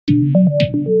Hello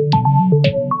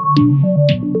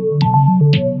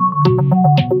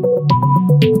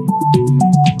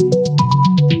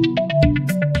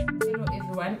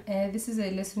everyone, this is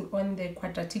a lesson on the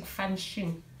quadratic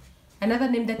function. Another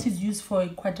name that is used for a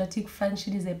quadratic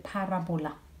function is a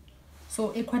parabola.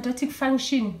 So a quadratic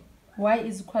function, y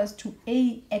is equals to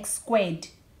ax squared.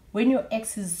 When your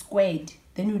x is squared,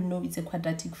 then you know it's a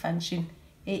quadratic function.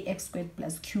 Ax squared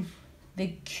plus q.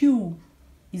 The q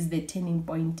is the turning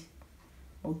point.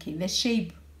 Okay, the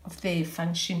shape of the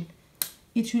function,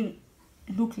 it will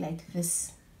look like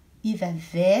this, either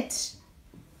that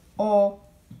or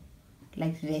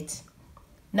like that.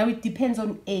 Now it depends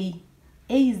on a.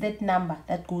 A is that number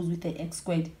that goes with the x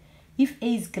squared. If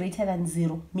a is greater than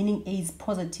 0, meaning a is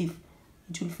positive,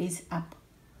 it will face up.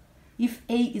 If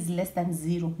a is less than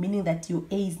 0, meaning that your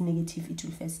a is negative, it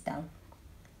will face down.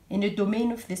 And the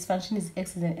domain of this function is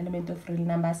x is an element of real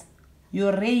numbers.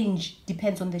 Your range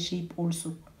depends on the shape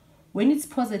also. When it's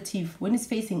positive, when it's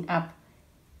facing up,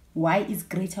 y is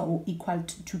greater or equal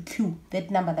to q, that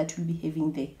number that you'll be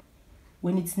having there.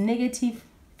 When it's negative,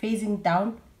 facing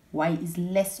down, y is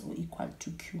less or equal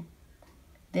to q.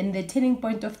 Then the turning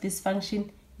point of this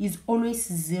function is always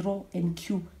 0 and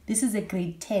q. This is a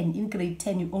grade 10. In grade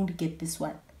 10, you only get this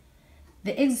one.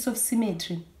 The axis of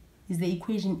symmetry is the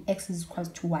equation x is equal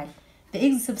to y. The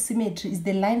axis of symmetry is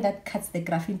the line that cuts the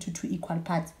graph into two equal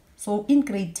parts. So in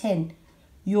grade 10,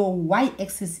 your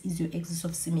y-axis is your axis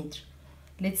of symmetry.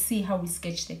 Let's see how we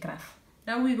sketch the graph.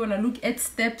 Now we're going to look at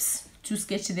steps to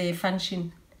sketch the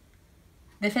function.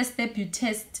 The first step, you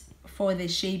test for the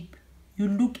shape. You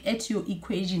look at your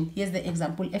equation. Here's the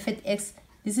example. F at x,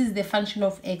 this is the function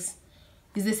of x.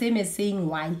 It's the same as saying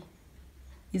y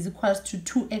is equals to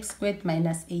 2x squared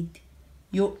minus 8.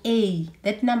 Your a,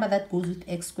 that number that goes with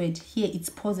x squared, here it's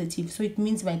positive. So it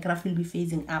means my graph will be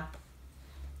facing up.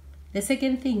 The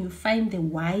second thing, you find the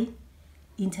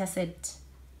y-intercept.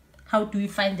 How do we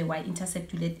find the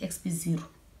y-intercept? We let x be 0.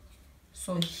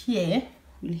 So here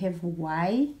we'll have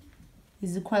y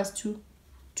is equals to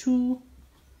 2,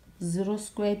 0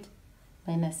 squared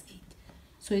minus 8.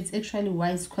 So it's actually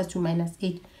y is equals to minus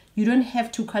 8. You don't have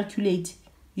to calculate.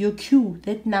 Your q,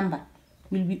 that number,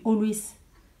 will be always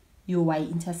your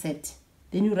y-intercept.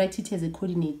 Then you write it as a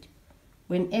coordinate.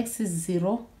 When x is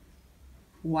 0,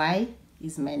 y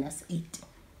is minus 8.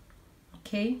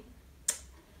 Okay?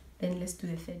 Then let's do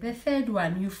the third. The third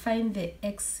one, you find the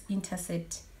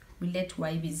x-intercept. We let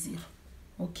y be 0.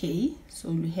 Okay, so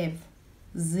we have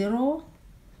 0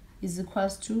 is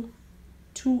equals to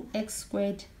 2x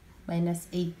squared minus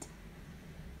 8.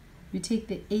 You take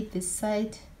the 8 this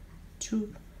side,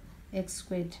 2x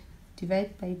squared.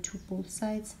 Divide by 2 both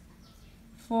sides.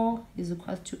 4 is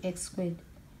equal to x squared.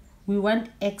 We want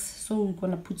x, so we're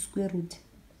going to put square root.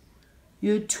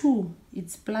 Your 2,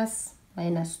 it's plus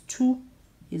minus 2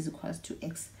 is equals to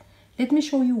x. Let me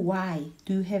show you why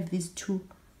do you have these two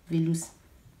values.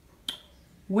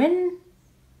 When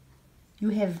you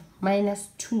have minus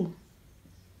 2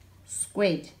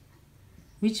 squared,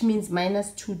 which means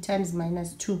minus 2 times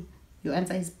minus 2, your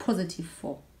answer is positive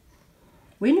 4.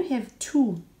 When you have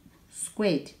 2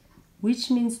 squared,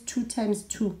 which means 2 times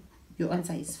 2, your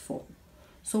answer is 4.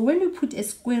 So when you put a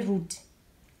square root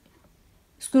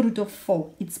of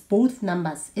 4, it's both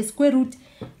numbers. A square root,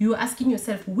 you're asking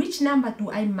yourself, which number do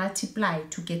I multiply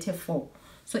to get a 4?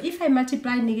 So if I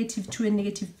multiply negative 2 and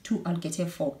negative 2, I'll get a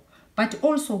 4. But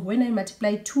also, when I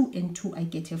multiply 2 and 2, I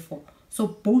get a 4. So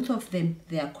both of them,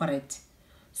 they are correct.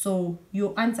 So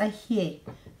your answer here,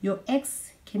 your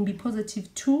x can be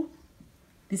positive 2.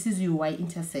 This is your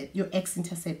y-intercept, your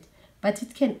x-intercept. But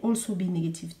it can also be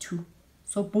negative 2.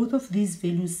 So both of these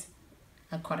values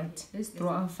are correct. Let's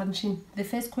draw our function. The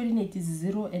first coordinate is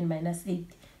 0 and minus 8.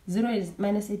 0 and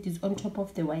minus 8 is on top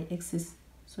of the y-axis.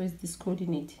 So it's this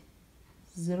coordinate,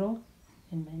 0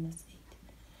 and minus 8.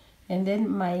 And then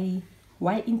my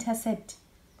y-intercept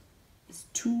is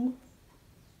 2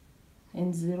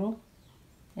 and 0.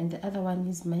 And the other one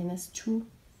is minus 2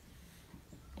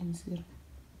 and 0.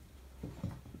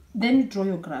 Then you draw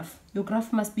your graph. Your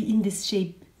graph must be in this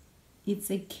shape.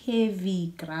 It's a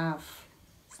curvy graph.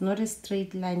 It's not a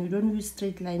straight line. You don't use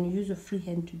straight line. You use your free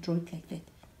hand to draw it like that.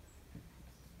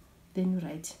 Then you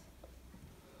write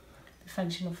the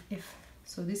function of f.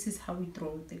 So this is how we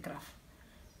draw the graph.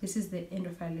 This is the end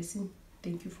of our lesson.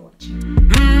 Thank you for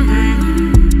watching.